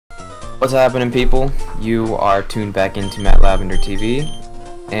What's happening, people? You are tuned back into MattLavender TV,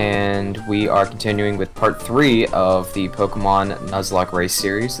 and we are continuing with part 3 of the Pokemon Nuzlocke race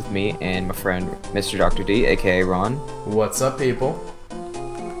series with me and my friend Mr. Dr. D, aka Ron. What's up, people?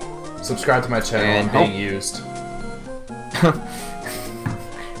 Subscribe to my channel. And I'm being used.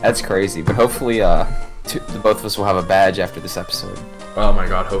 That's crazy, but hopefully the both of us will have a badge after this episode. Oh my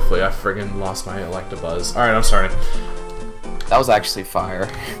god, hopefully. I friggin' lost my Electabuzz. Alright, I'm starting. That was actually fire.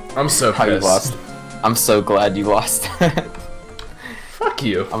 I'm so How you pissed. lost. I'm so glad you lost. Fuck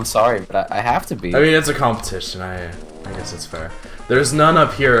you. I'm sorry, but I have to be. I mean, it's a competition. I guess it's fair. There's none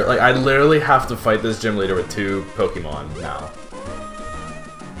up here. Like, I literally have to fight this gym leader with 2 Pokemon now.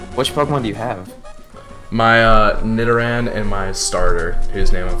 Which Pokemon do you have? My Nidoran and my starter,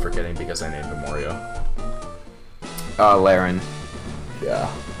 whose name I'm forgetting because I named him Mario. Laren.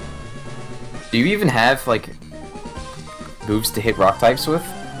 Yeah. Do you even have, like, moves to hit rock types with?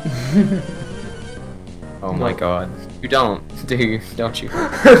 Oh my god. You don't, do you? Don't you?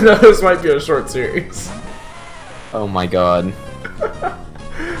 No, this might be a short series. Oh my god.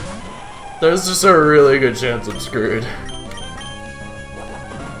 There's just a really good chance I'm screwed.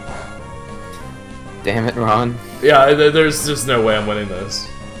 Damn it, Ron. Yeah, there's just no way I'm winning this.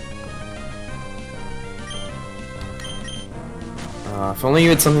 If only you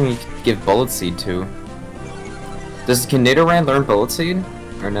had something you could give Bullet Seed to. Can Nidoran learn Bullet Seed?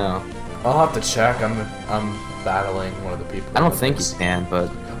 Or no? I'll have to check. I'm battling one of the people. I don't think you can,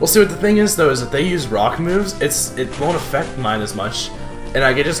 but... Well, see, what the thing is, though, is if they use rock moves, it won't affect mine as much, and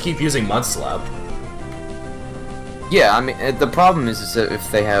I can just keep using Mud Slap. Yeah, I mean, the problem is that if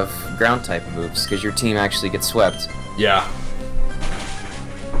they have ground type moves, because your team actually gets swept. Yeah.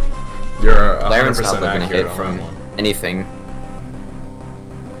 You're 100% Laren's not gonna accurate hit on from that one. anything.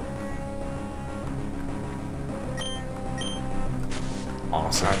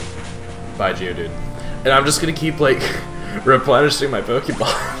 Awesome. Bye, Geodude. And I'm just gonna keep, like, replenishing my Pokeball.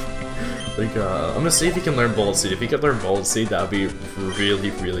 Like, I'm gonna see if he can learn Bullet Seed. If he can learn Bullet Seed, that would be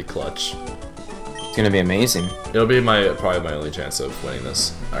really, really clutch. It's gonna be amazing. It'll be probably my only chance of winning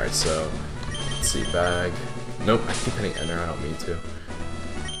this. Alright, so, let's see, bag. Nope, I keep hitting enter, I don't mean to.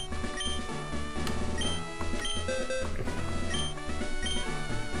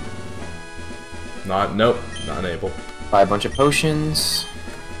 Nope, not unable. Buy a bunch of potions.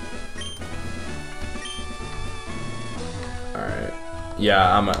 Alright.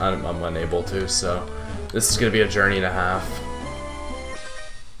 Yeah, I'm unable to, so this is gonna be a journey and a half.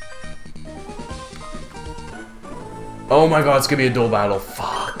 Oh my god, it's gonna be a dual battle.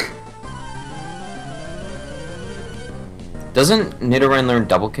 Fuck. Doesn't Nidoran learn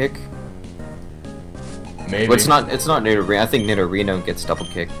Double Kick? Maybe. Well, it's not Nidorino. I think Nidorino gets Double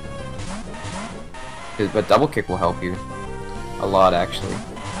Kick. But Double Kick will help you. A lot, actually.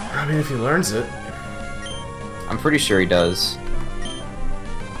 I mean, if he learns it. I'm pretty sure he does.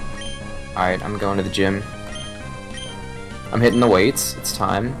 Alright, I'm going to the gym. I'm hitting the weights. It's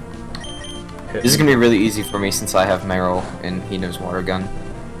time. This is gonna be really easy for me since I have Meryl and he knows Water Gun.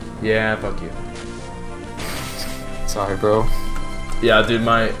 Yeah, fuck you. Sorry, bro. Yeah, dude, oh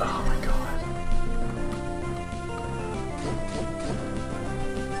my god.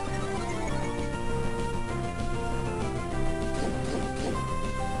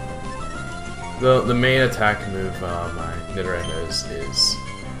 The main attack move my Nidoran knows is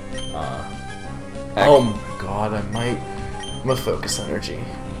oh my god, I'm gonna focus energy.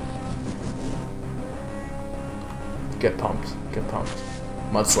 Get pumped, get pumped.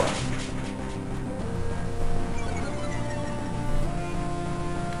 Mud Slap.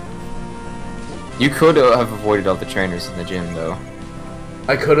 You could have avoided all the trainers in the gym, though.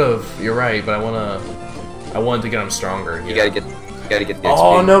 I could have, you're right, but I wanted to get them stronger. You gotta get the XP.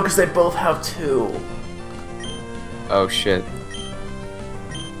 Oh no, because they both have 2. Oh shit.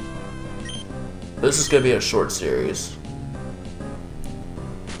 This is gonna be a short series.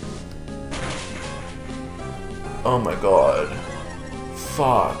 Oh my god.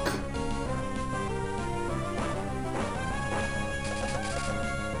 Fuck.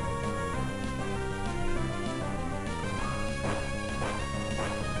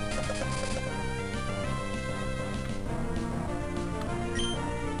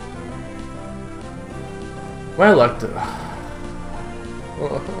 My luck.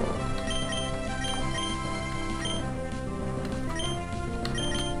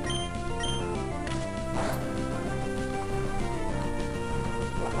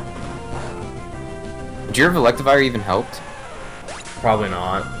 Would your Electivire even helped? Probably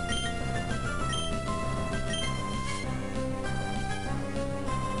not.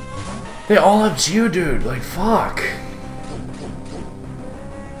 They all have Geodude, like fuck.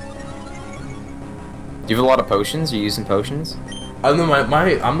 you have a lot of potions? Are you using potions? I don't know,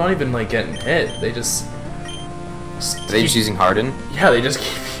 I'm not even like getting hit. They just. Are they just using Harden? Yeah, they just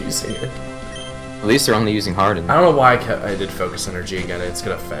keep using it. At least they're only using Harden. I don't know why I did focus energy again. It's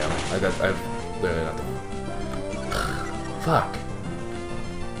gonna fail. I've literally not. Fuck.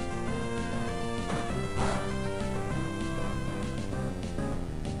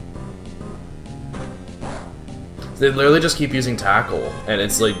 They literally just keep using tackle, and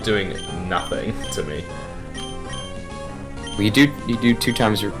it's like doing nothing to me. Well, you do 2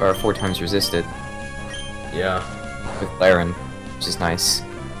 times or 4 times resisted. Yeah. With Laren, which is nice.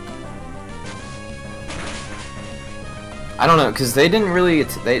 I don't know, because they didn't really,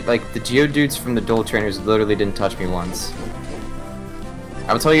 like, the Geodudes from the dual trainers literally didn't touch me once.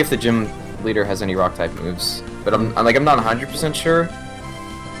 I would tell you if the gym leader has any rock-type moves, but I'm not 100% sure.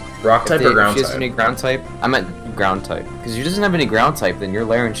 Rock-type or ground-type? If she has any ground-type, I meant ground-type. Because if she doesn't have any ground-type, then your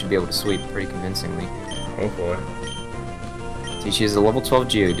Laren should be able to sweep pretty convincingly. Oh boy. See, she has a level 12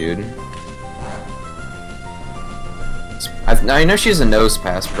 Geodude. Now, I know she has a Nose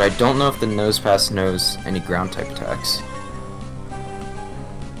Pass, but I don't know if the Nose Pass knows any ground-type attacks.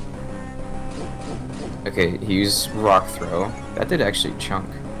 Okay, he used Rock Throw. That did actually chunk.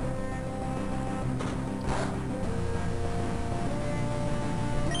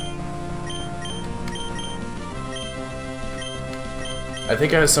 I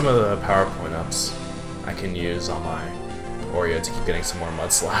think I have some of the power point-ups I can use on my Oreo to keep getting some more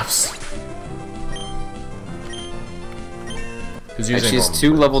mud slaps. She has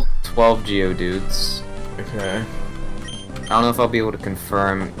 2 level 12 Geodudes. Okay. I don't know if I'll be able to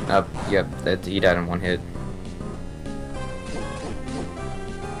confirm. Yep, that he died in 1 hit.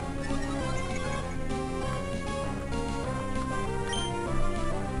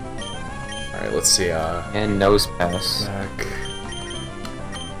 Alright, let's see, And Nose Pass. Back.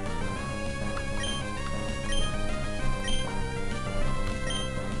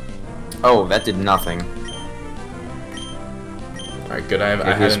 Oh, that did nothing. Alright, good, I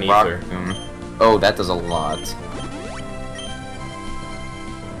had an ether. Oh, that does a lot.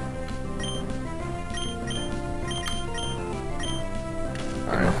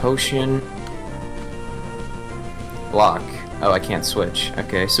 Alright, potion. Block. Oh, I can't switch.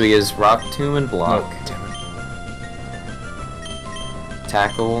 Okay, so he has Rock Tomb and Block. Oh, damn it.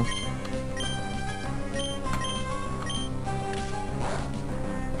 Tackle.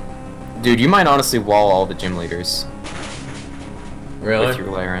 Dude, you might honestly wall all the gym leaders. Really? With your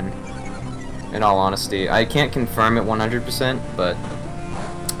Laren. In all honesty. I can't confirm it 100%, but...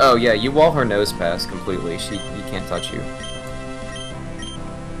 Oh yeah, you wall her Nose Pass completely. He can't touch you.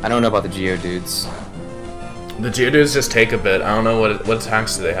 I don't know about the Geodudes. The Geodudes just take a bit. I don't know what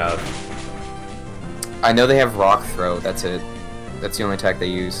attacks do they have. I know they have Rock Throw, that's it. That's the only attack they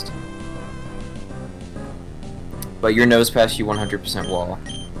used. But your Nose Pass you 100% wall.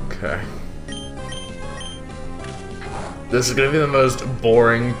 Okay. This is gonna be the most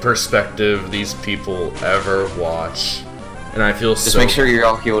boring perspective these people ever watch. And I feel Just make sure you're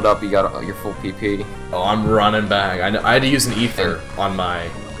all healed up, you got your full PP. Oh, I'm running back. I had to use an ether on my...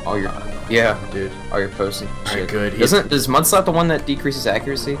 All your... Yeah, dude. All your posts and shit. Good. Does Mud Slap the one that decreases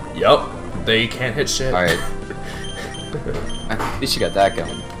accuracy? Yup. They can't hit shit. Alright. At least you got that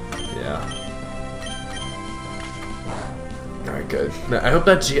going. Yeah. Alright, good. I hope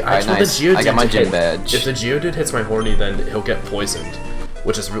that Geodude I got my gym badge. If the Geodude hits my Horny, then he'll get poisoned.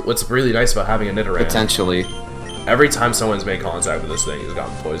 Which is what's really nice about having a Nidoran. Potentially. Every time someone's made contact with this thing, he's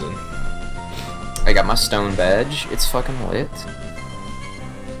gotten poisoned. I got my stone badge. It's fucking lit.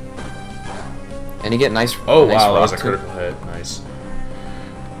 And you get nice. Oh nice wow, that was a too. critical hit. Nice.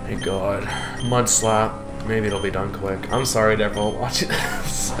 Thank God. Mud Slap. Maybe it'll be done quick. I'm sorry to everyone watching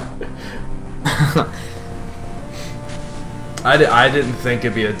this. I didn't think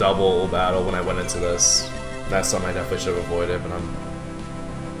it'd be a double battle when I went into this. That's something I definitely should have avoided, but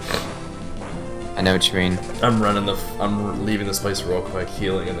I know what you mean. I'm leaving this place real quick,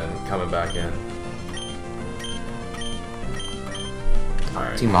 healing, and then coming back in.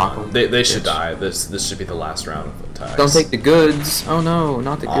 Alright. They should die. This should be the last round of attacks. Don't take the goods. Oh no,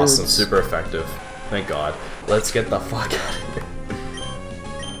 not the goods. Awesome, super effective. Thank God. Let's get the fuck out of here.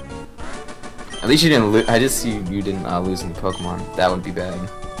 At least you didn't lose. I just see you didn't lose any Pokemon. That would be bad.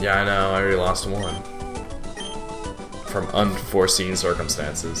 Yeah, I know. I already lost one. From unforeseen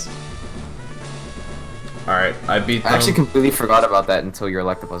circumstances. Alright, I beat them. I actually completely forgot about that until your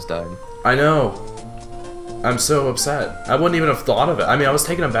Electabuzz died. I know. I'm so upset. I wouldn't even have thought of it. I mean, I was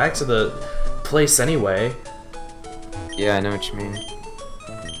taking him back to the place anyway. Yeah, I know what you mean.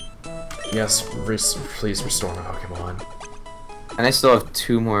 Yes, please restore my Pokemon. And I still have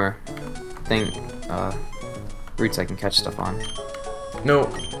 2 more roots I can catch stuff on. No.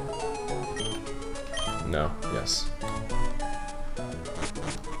 No. Yes.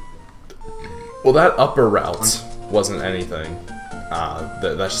 Well, that upper route wasn't anything.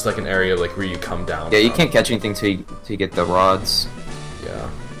 That's just like an area like where you come down. Yeah, you can't catch anything till you get the rods. Yeah.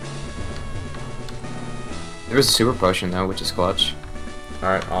 There was a super potion though, which is clutch.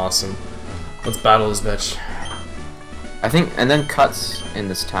 Alright, awesome. Let's battle this bitch. I think, and then cuts in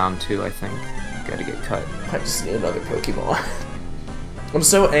this town too, I think. Gotta get cut. I just need another Pokemon. I'm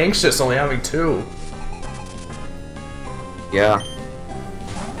so anxious only having 2. Yeah.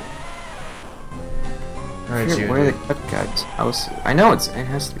 Alright, Where are the cut guys? I know it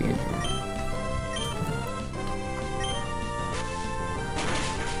has to be in here.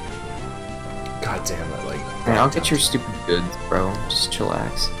 God damn it, like... Hey, I'll get your stupid goods, bro. Just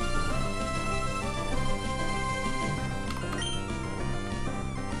chillax.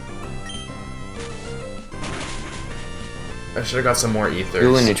 I should have got some more ethers.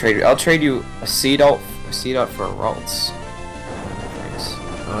 You're willing to trade. I'll trade you a seed out for a Ralts. Thanks.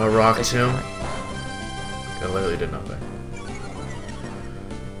 Rock Tomb. I literally did nothing.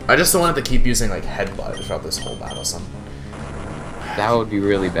 I just don't want it to keep using like headbutt throughout this whole battle. That would be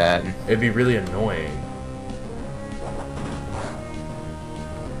really bad. It'd be really annoying.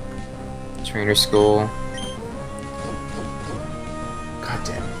 Trainer school. God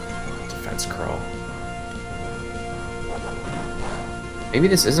damn it. Defense crawl. Maybe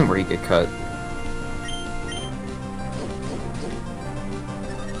this isn't where you get cut.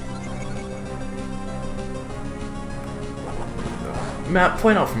 Matt,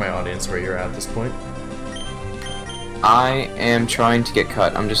 point out for my audience where you're at this point. I am trying to get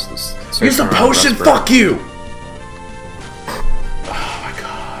cut. I'm just use the potion. Fuck you. Oh my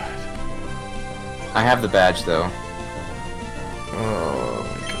god. I have the badge though.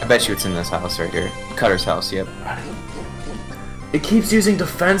 Oh my god. I bet you it's in this house right here. Cutter's house. Yep. It keeps using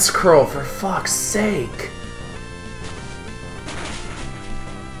defense curl, for fuck's sake.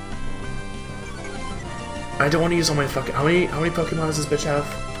 I don't want to use all my fucking... How many Pokemon does this bitch have?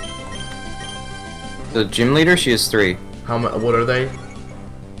 The gym leader, she has 3. What are they?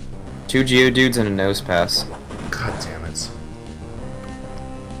 2 Geodudes and a Nose Pass. God damn it.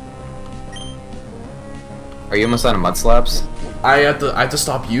 Are you almost out of Mud Slaps? I have to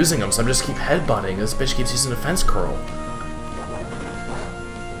stop using them, so I'm just keep headbutting. This bitch keeps using defense curl.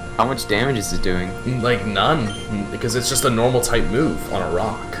 How much damage is it doing? Like none, because it's just a normal type move on a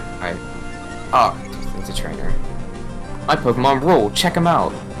rock. Alright. Oh, it's a trainer. My Pokemon roll, check him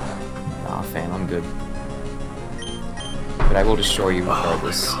out. Nah, fam, I'm good. But I will destroy you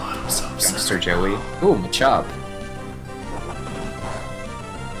regardless. Oh my god, I'm so upset. Mr. Joey. Ooh, Machop.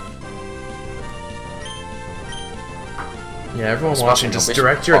 Yeah, everyone watching, just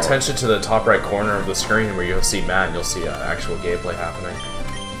direct your attention to the top right corner of the screen where you'll see Matt and you'll see actual gameplay happening.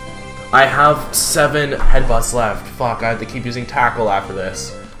 I have 7 headbutts left. Fuck, I have to keep using tackle after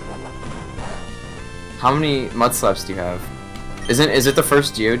this. How many Mud Slaps do you have? Is it the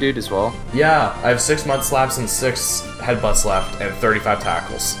first Geodude as well? Yeah, I have 6 mud slaps and 6 headbutts left and 35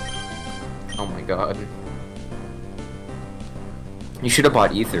 tackles. Oh my god. You should have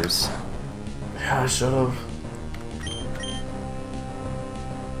bought ethers. Yeah, I should have.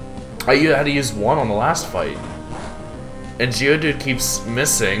 I had to use 1 on the last fight. And Geodude keeps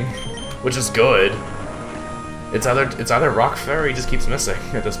missing, which is good. It's either Rock Fairy, he just keeps missing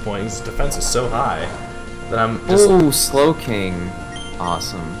at this point. His defense is so high that I'm just... Ooh, Slow King.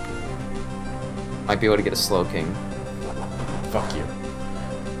 Awesome. Might be able to get a Slow King. Fuck you.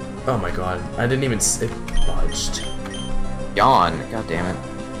 Oh my god, I didn't even... It budged. Yawn. God damn it.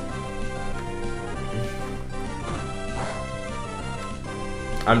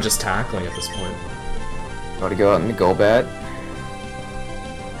 I'm just tackling at this point. Gotta go out in the Golbat.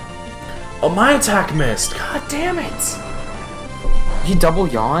 Oh, my attack missed! God damn it! He double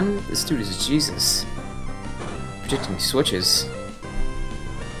yawn? This dude is Jesus. Predicting switches.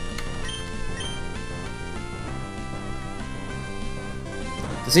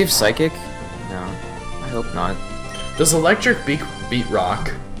 Does he have Psychic? No. I hope not. Does Electric beat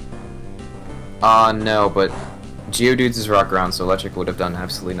Rock? No, but Geodudes is Rock Ground, so Electric would have done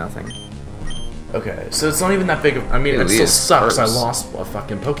absolutely nothing. Okay, so it's not even that big of... I mean, it still sucks. I lost a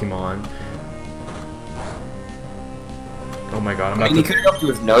fucking Pokemon. Oh my god, I'm about I mean, he could have helped you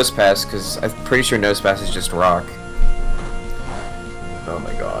with Nose Pass, because I'm pretty sure Nose Pass is just Rock. Oh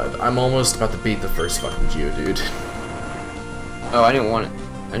my god, I'm almost about to beat the first fucking Geodude. Oh, I didn't want it.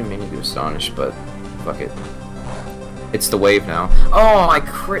 I didn't mean to do Astonish, but fuck it. It's the wave now. Oh, I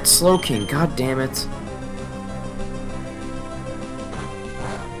crit Slow King. God damn it.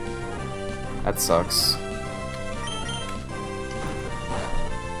 That sucks.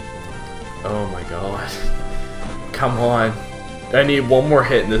 Oh my god. Come on. I need one more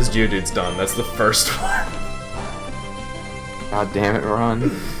hit and this Geodude's done. That's the first one. God damn it,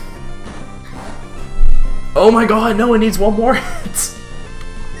 Ron. Oh my god, no, it needs one more hit.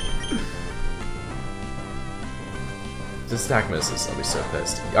 This attack misses. I'll be so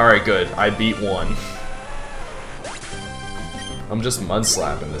pissed. Alright, good. I beat one. I'm just mud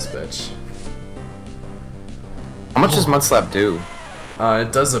slapping this bitch. How much does Mud Slap do?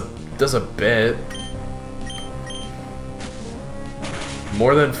 It does a bit.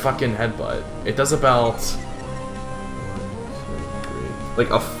 More than fucking Headbutt. It does about 1, 2,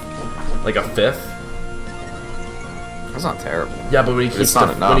 3, like a fifth. That's not terrible. Yeah, but when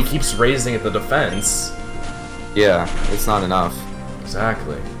he keeps raising at the defense. Yeah, it's not enough.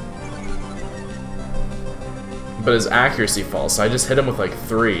 Exactly. But his accuracy falls, so I just hit him with like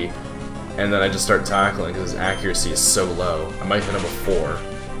 3, and then I just start tackling because his accuracy is so low. I might hit him with 4.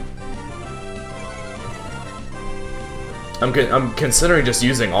 I'm considering just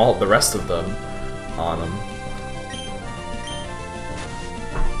using all the rest of them on him.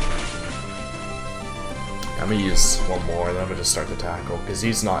 I'm gonna use one more, and then I'm gonna just start the tackle because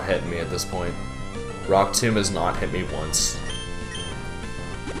he's not hitting me at this point. Rock Tomb has not hit me once.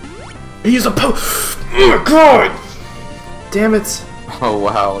 He's a oh my god! Damn it! Oh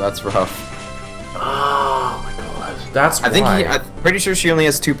wow, that's rough. Oh my god, that's why. I'm pretty sure she only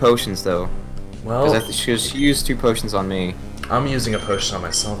has 2 potions though. Well, because she used 2 potions on me. I'm using a potion on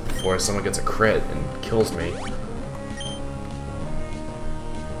myself before someone gets a crit and kills me.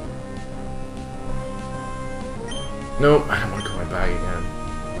 Nope, I don't want to go my bag again.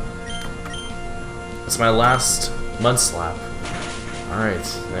 It's my last Mud Slap. Alright,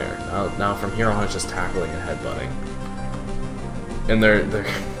 there. Now from here on it's just tackling and headbutting. And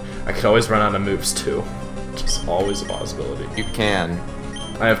I could always run out of moves too. Which is always a possibility. You can.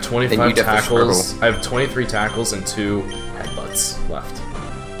 I have 25 tackles. I have 23 tackles and 2 headbutts left.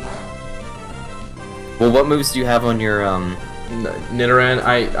 Well, what moves do you have on your Nidoran?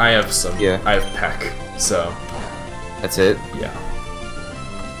 I have some. Yeah. I have Peck. So. That's it? Yeah.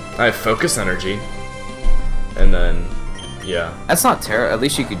 I have Focus Energy. And then, yeah. That's not terrible. At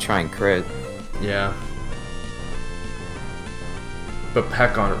least you could try and crit. Yeah. But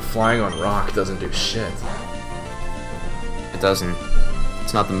Peck on flying on rock doesn't do shit. It doesn't.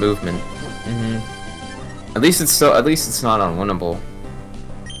 It's not the movement. Mm-hmm. At least it's not unwinnable.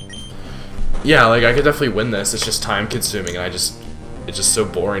 Yeah, like I could definitely win this. It's just time consuming, and it's just so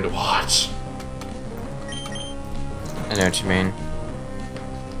boring to watch. I know what you mean.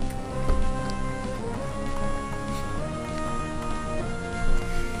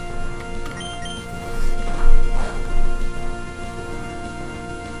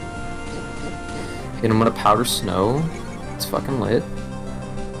 Hit him with a powder snow. It's fucking lit.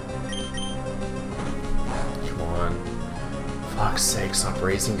 Come on. Fuck's sake, stop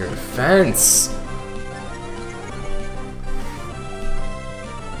raising your defense!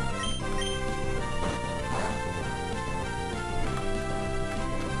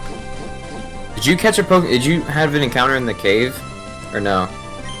 Did you catch a Did you have an encounter in the cave? Or no?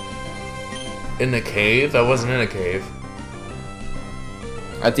 In the cave? I wasn't in a cave.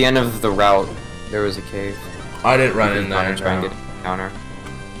 At the end of the route, there was a cave. I didn't run in there. Try and get an encounter.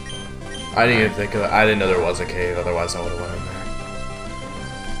 I didn't even think of that. I didn't know there was a cave, otherwise I would have went in there.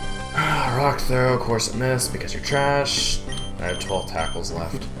 Rock throw, of course it missed because you're trash. I have 12 tackles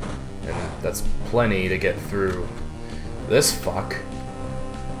left. And that's plenty to get through this fuck.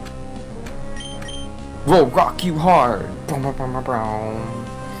 We'll rock you hard.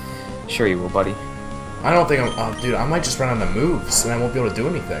 Sure you will, buddy. I don't think I'm... Oh, dude, I might just run out of moves and I won't be able to do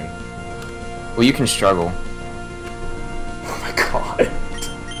anything. Well, you can struggle. Oh my god.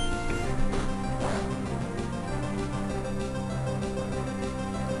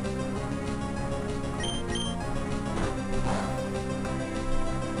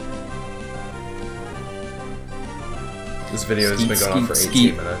 This video has been going on for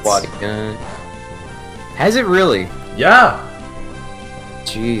 18 minutes. Has it really? Yeah!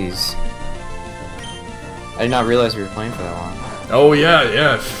 Jeez. I did not realize we were playing for that long. Oh yeah,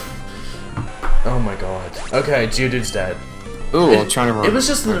 yeah. Oh my god. Okay, Geodude's dead. Ooh, I'm trying to run. It was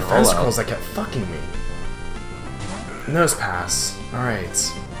just the defense scrolls that kept fucking me. Nose pass.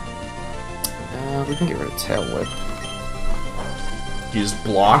 Alright. We can get rid of Tail Whip. You just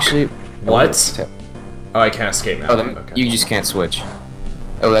block? Actually, what? Oh, I can't escape now. Oh, okay. You just can't switch.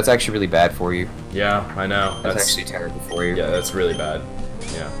 Oh, that's actually really bad for you. Yeah, I know. That's actually terrible for you. Yeah, that's really bad.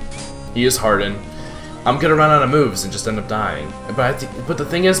 Yeah. He is hardened. I'm gonna run out of moves and just end up dying. But but the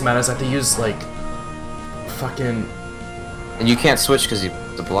thing is, man, is I have to use like fucking. And you can't switch because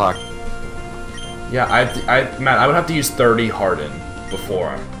the block. Yeah, man, I would have to use 30 Harden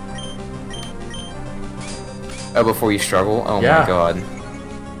before. Oh, before you struggle? Oh yeah. my god.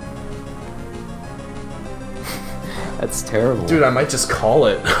 That's terrible. Dude, I might just call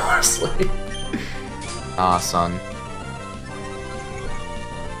it, honestly. Ah, son.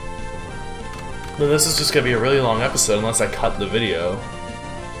 Then this is just gonna be a really long episode unless I cut the video.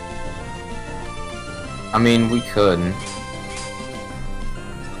 I mean, we could.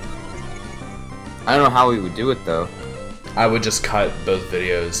 I don't know how we would do it, though. I would just cut both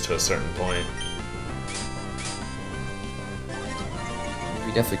videos to a certain point.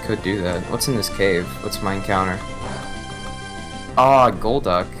 We definitely could do that. What's in this cave? What's my encounter? Ah,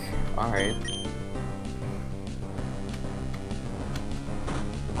 Golduck. Alright.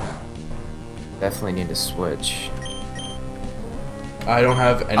 Definitely need to switch. I don't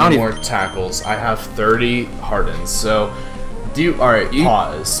have any more tackles. I have 30 Hardens, so... Alright,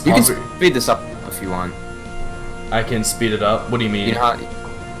 pause. You can speed this up if you want. I can speed it up? What do you mean? You know how,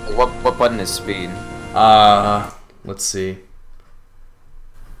 what button is speed? Let's see.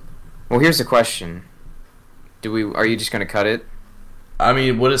 Well, here's the question. Are you just gonna cut it? I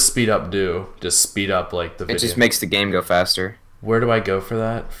mean, what does speed up do? Just speed up, like, the video? It just makes the game go faster. Where do I go for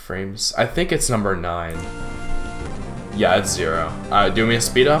that? Frames? I think it's number 9. Yeah, it's 0. Do you want me to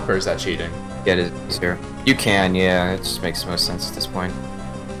speed up, or is that cheating? Yeah, it is 0. You can, yeah. It just makes the most sense at this point.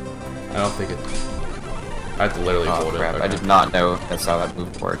 I don't think it... I have to literally hold crap. it. Okay. I did not know that's how that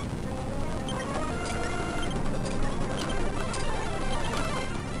move worked.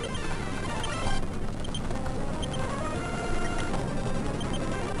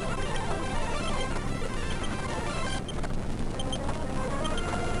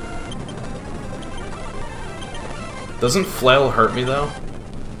 Doesn't flail hurt me though?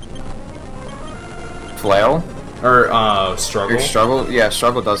 Flail? Or struggle? Your struggle? Yeah,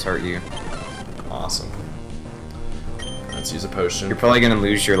 struggle does hurt you. Awesome. Let's use a potion. You're probably gonna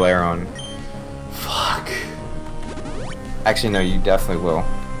lose your lair on. Fuck. Actually, no, you definitely will.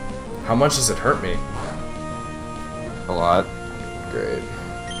 How much does it hurt me? A lot. Great.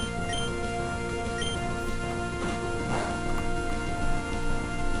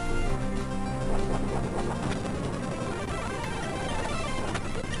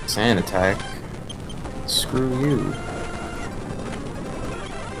 Sand attack. Screw you.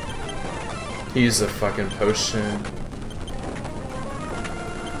 Use a fucking potion.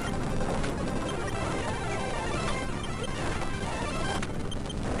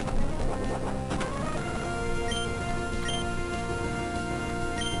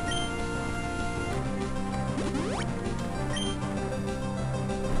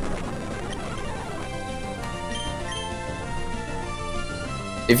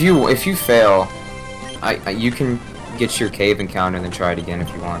 If you fail, you can get your cave encounter and then try it again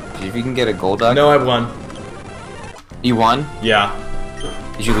if you want. If you can get a Golduck. No, I won. You won? Yeah.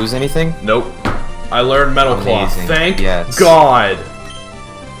 Did you lose anything? Nope. I learned Metal Claw. Thank God.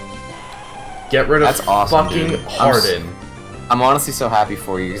 Get rid of That's awesome, fucking dude. Harden. I'm honestly so happy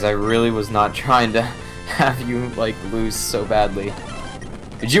for you because I really was not trying to have you like lose so badly.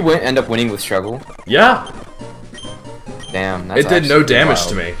 Did you end up winning with struggle? Yeah. Damn, that's it did no damage wild.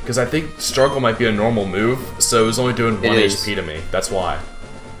 to me, because I think struggle might be a normal move, so it was only doing 1 HP to me. That's why.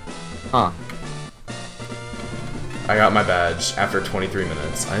 Huh. I got my badge after 23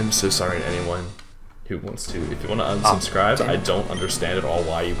 minutes. I am so sorry to anyone who wants to. If you want to unsubscribe, I don't understand at all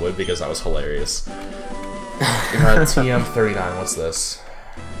why you would, because that was hilarious. TM39, what's this?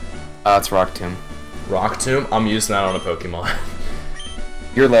 It's Rock Tomb. Rock Tomb? I'm using that on a Pokemon.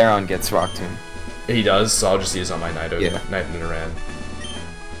 Your Lairon gets Rock Tomb. He does, so I'll just use it on my Nidoran.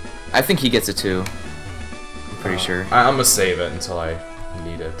 I think he gets it too. I'm pretty sure. I'm gonna save it until I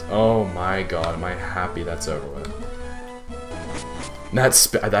need it. Oh my god, am I happy that's over with.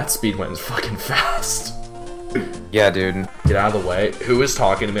 That speed went fucking fast. Yeah, dude. Get out of the way. Who is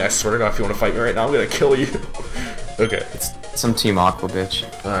talking to me? I swear to God, if you want to fight me right now, I'm gonna kill you. Okay. It's some Team Aqua, bitch.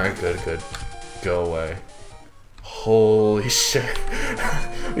 Alright, good. Go away. Holy shit.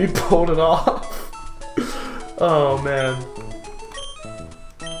 We pulled it off. Oh, man.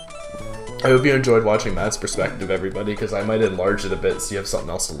 I hope you enjoyed watching Matt's perspective, everybody, because I might enlarge it a bit so you have something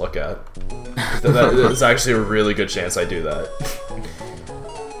else to look at. There's actually a really good chance I do that.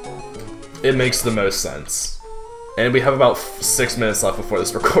 It makes the most sense. And we have about 6 minutes left before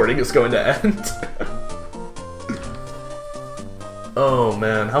this recording is going to end. Oh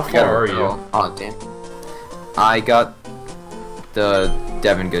man, how far are you? Oh damn. I got the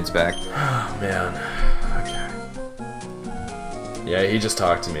Devon goods back. Oh man. Yeah, he just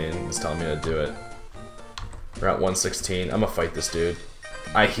talked to me and was telling me to do it. We're at 116. I'm gonna fight this dude.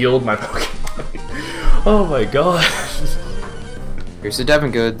 I healed my Pokemon. Oh my god. Here's the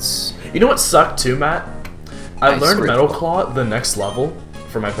Devon goods. You know what sucked too, Matt? I learned Metal Claw. Claw the next level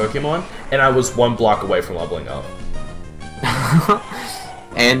for my Pokemon, and I was 1 block away from leveling up.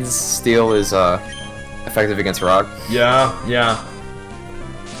 And Steel is effective against Rock. Yeah, yeah.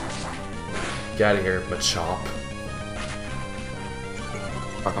 Get out of here, Machop.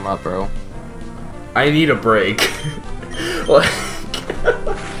 Fuck him up, bro. I need a break. Like,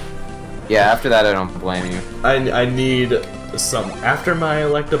 yeah, after that I don't blame you. I need some. After my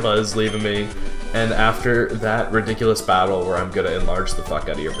Electabuzz leaving me, and after that ridiculous battle where I'm gonna enlarge the fuck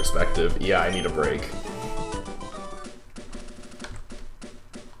out of your perspective, yeah, I need a break.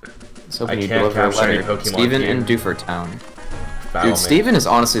 So I you can't deliver a capture any letter. Pokemon Steven here. in Dewford Town. Battle Dude, me. Steven is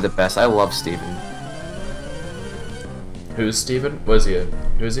honestly the best. I love Steven. Who's Steven? What is he?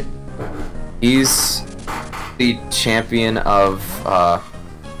 Who is he? He's the champion of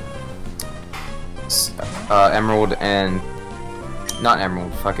Emerald and not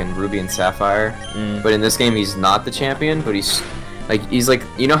Emerald, fucking Ruby and Sapphire. But in this game, he's not the champion. But he's like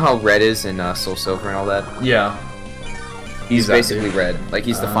you know how Red is in Soul Silver and all that. Yeah. He's that basically dude? Red. Like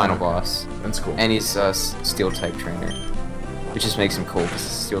he's the final boss. That's cool. And he's a Steel type trainer, which just makes him cool because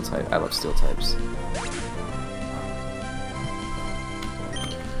Steel type. I love Steel types.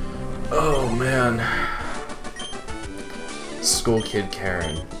 Oh man. School kid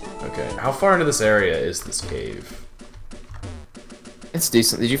Karen. Okay, how far into this area is this cave? It's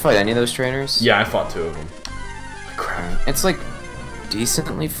decent. Did you fight any of those trainers? Yeah, I fought 2 of them. Crap. It's like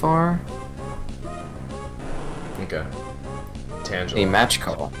decently far. Okay. A Tangela. match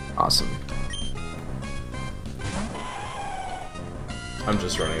call. Awesome. I'm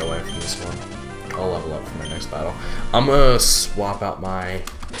just running away from this one. I'll level up for my next battle. I'm gonna swap out my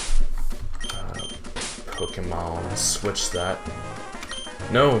Pokemon. Switch that.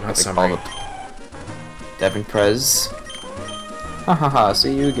 No, not They call Summer. it Devon Prez. Hahaha,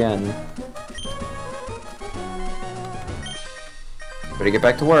 see you again. Better get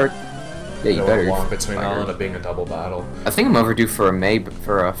back to work. Yeah, you better. Walk between Fire. all end up being a double battle. I think I'm overdue for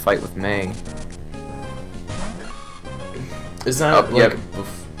a fight with May. Is that Oh, like? yeah.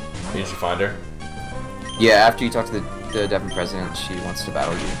 Did you find her? Yeah, after you talk to the Devon president, she wants to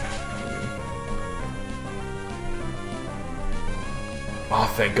battle you.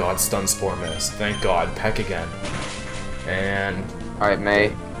 Oh, thank God, Stun Spore missed. Thank God, Peck again. And All right,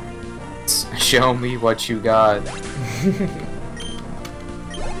 May. Show me what you got.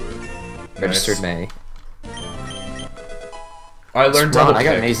 Registered May. I learned double Ron, I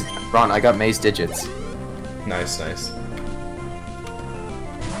got kick. May's. Ron, I got May's digits. Nice, nice.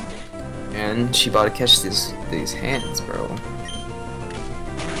 And she about to catch these hands, bro.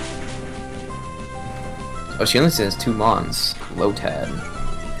 Oh, she only says 2 Mons. Lotad.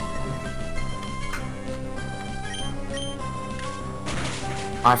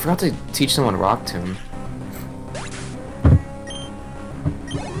 Oh, I forgot to teach someone Rock Tomb.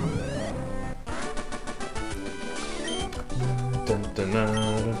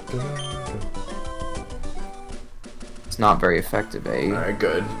 It's not very effective, eh? Alright,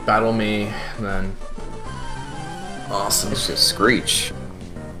 good. Battle me, then. Awesome. It's just Screech.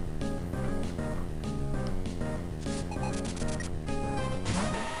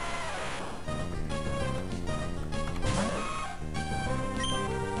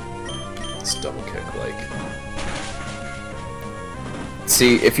 It's double kick, like.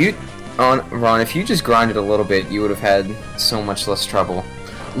 See, if you, Ron, if you just grinded a little bit, you would have had so much less trouble.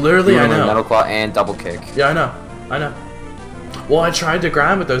 Literally, You I were in know. Metal Claw and double kick. Yeah, I know. I know. Well, I tried to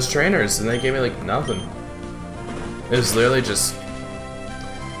grind with those trainers, and they gave me, like, nothing. It was literally just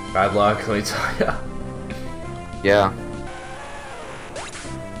bad luck, let me tell ya. Yeah.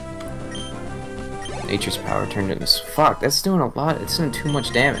 Nature's power turned into fuck. That's doing a lot. It's doing too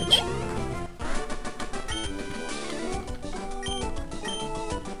much damage.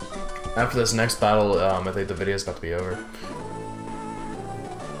 After this next battle, I think the video's about to be over.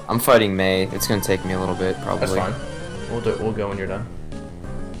 I'm fighting May. It's gonna take me a little bit, probably. That's fine. We'll go when you're done.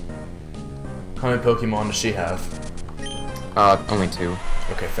 How many Pokemon does she have? Only 2.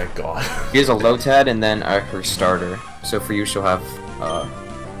 Okay, thank God. She has a Lotad and then her starter. So for you, she'll have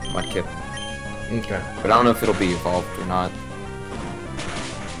Mudkip. Okay. But I don't know if it'll be evolved or not.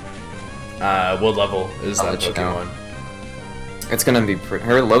 What level is I'll that let you know. Pokemon? It's gonna be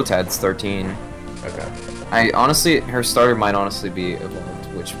her Lotad's 13. Okay. Her starter might honestly be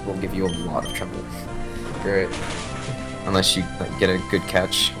evolved, which will give you a lot of trouble. Great. Unless you get a good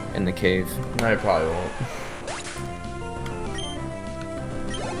catch in the cave. I probably won't.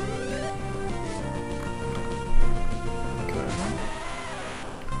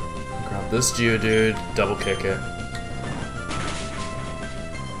 this Geodude, double kick it.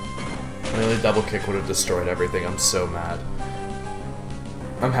 Really, double kick would have destroyed everything. I'm so mad.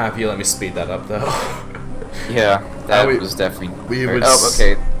 I'm happy you let me speed that up, though. Yeah, that was definitely... Oh,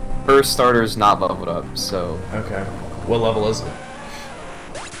 okay. First starter's not leveled up, so... Okay. What level is it?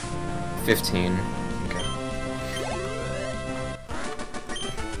 15. Okay.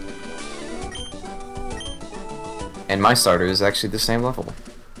 And my starter is actually the same level.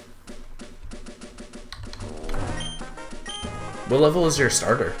 What level is your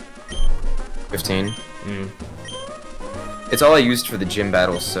starter? 15. Hmm. It's all I used for the gym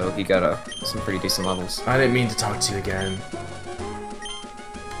battles, so he got some pretty decent levels. I didn't mean to talk to you again.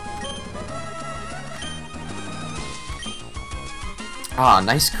 Ah,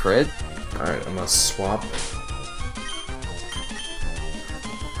 nice crit. Alright, I'm gonna swap.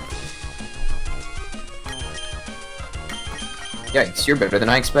 Yikes, you're better than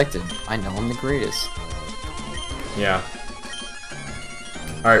I expected. I know I'm the greatest. Yeah.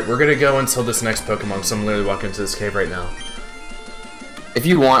 Alright, we're gonna go until this next Pokemon, so I'm literally walking into this cave right now. If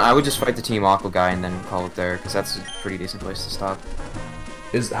you want, I would just fight the Team Aqua guy and then call it there, because that's a pretty decent place to stop.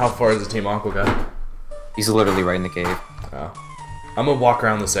 How far is the Team Aqua guy? He's literally right in the cave. Oh. I'm gonna walk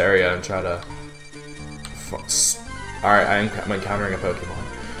around this area and try to... Alright, I'm encountering a Pokemon.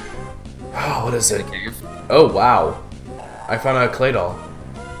 Oh, what is it? Cave. Oh, wow. I found a Claydol.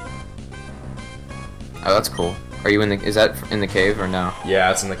 Oh, that's cool. Are you in the... Is that in the cave or no?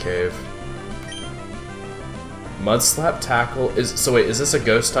 Yeah, it's in the cave. Mud Slap Tackle is... So wait, is this a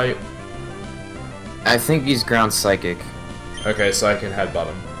ghost type? I think he's ground psychic. Okay, so I can headbutt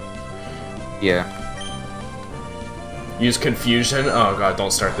him. Yeah. Use Confusion? Oh god,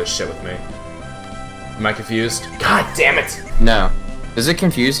 don't start this shit with me. Am I confused? God damn it! No. Does it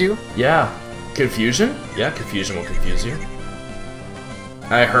confuse you? Yeah. Confusion? Yeah, Confusion will confuse you.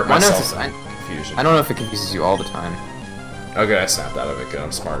 I hurt myself. Confusion. I don't know if it confuses you all the time. Okay, I snapped out of it. Good,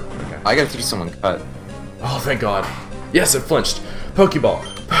 I'm smart. Okay. I gotta teach someone cut. Oh, thank god. Yes, it flinched. Pokeball.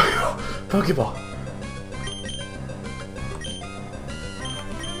 Pokeball. Pokeball.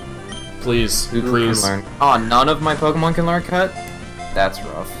 Please. Please. Learn. Oh, none of my Pokemon can learn cut? That's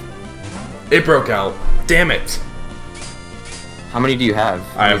rough. It broke out. Damn it. How many do you have?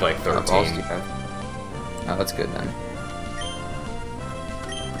 I have like 13. Balls do you have? Oh, that's good then.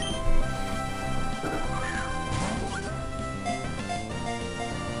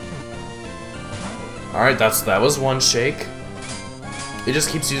 Alright, that was one shake. It just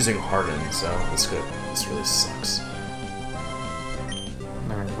keeps using Harden, so that's good. This really sucks.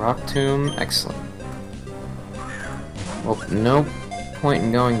 Learn Rock Tomb, excellent. Well, no point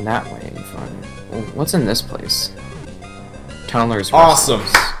in going that way. Fine. Well, what's in this place? Tunneler's Awesome!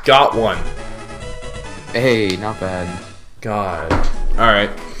 Restless. Got one! Hey, not bad. God. Alright.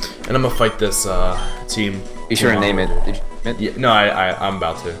 And I'm gonna fight this, team. Be sure to name it. Did you name it? Yeah, no, I'm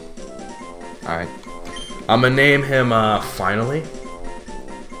about to. Alright. I'm gonna name him, Finally.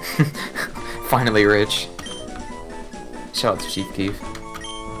 Finally rich. Shout out to Chief Keef.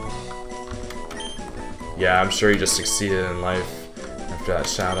 Yeah, I'm sure he just succeeded in life after that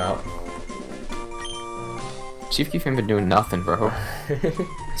shout out. Chief Keef ain't been doing nothing, bro.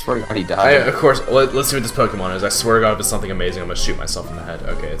 I swear to God he died. Of course, let's see what this Pokemon is. I swear to God, if it's something amazing, I'm gonna shoot myself in the head.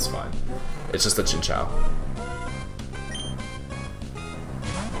 Okay, it's fine. It's just a Chinchou.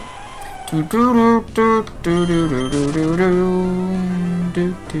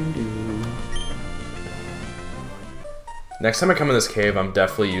 Next time I come in this cave, I'm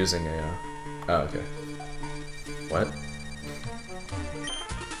definitely using a... Oh, okay. What?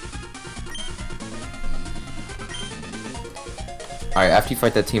 Alright, after you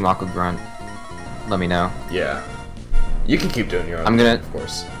fight that Team Aqua Grunt, let me know. Yeah. You can keep doing your own I'm gonna... thing, of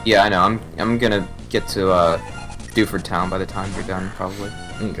course. Yeah, I know. I'm gonna get to, Dewford Town by the time you're done, probably.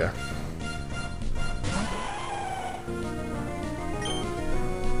 Okay.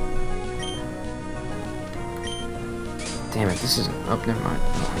 Damn it, this isn't... Oh, never mind.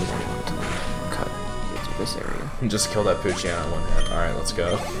 Oh, I want to cut into this area. Just kill that Poochyena on one hit. Alright, let's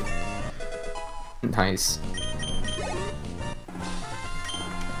go. Nice.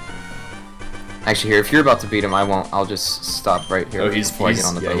 Actually, here, if you're about to beat him, I won't. I'll just stop right here before I get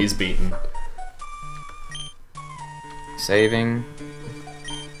on the boat. Yeah, he's beaten. Saving.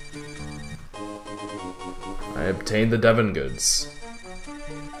 I obtained the Devon goods.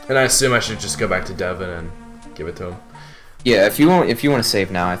 And I assume I should just go back to Devon and give it to him. Yeah, if you want to save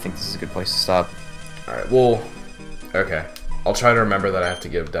now, I think this is a good place to stop. Alright, well, okay. I'll try to remember that I have to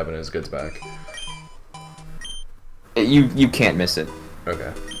give Devon his goods back. You can't miss it.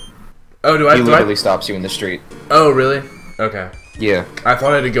 Okay. Oh, do I? He literally stops you in the street. Oh, really? Okay. Yeah. I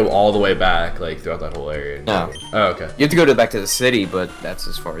thought I had to go all the way back, like, throughout that whole area. No. Oh, okay. You have to go back to the city, but that's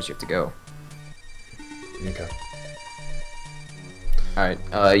as far as you have to go. Okay.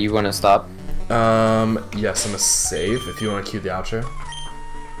 Alright, you want to stop? Yes, I'm gonna save if you want to cue the outro.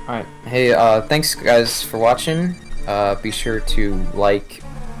 Alright. Hey, thanks guys for watching. Be sure to like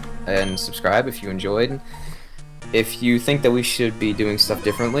and subscribe if you enjoyed. If you think that we should be doing stuff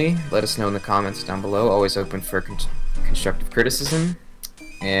differently, let us know in the comments down below. Always open for constructive criticism.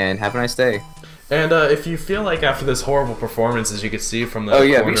 And have a nice day. And if you feel like after this horrible performance, as you can see from the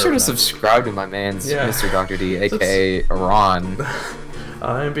be sure to subscribe to my man's Mr. Dr. D, aka Iran.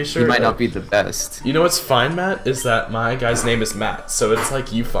 And be sure he might not be the best. You know what's fine, Matt, is that my guy's name is Matt, so it's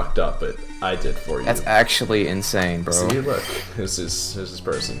like you fucked up, but I did for you. That's actually insane, bro. See, look, here's his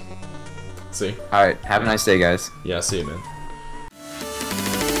person. See? Alright, have a nice day, guys. Yeah, see you, man.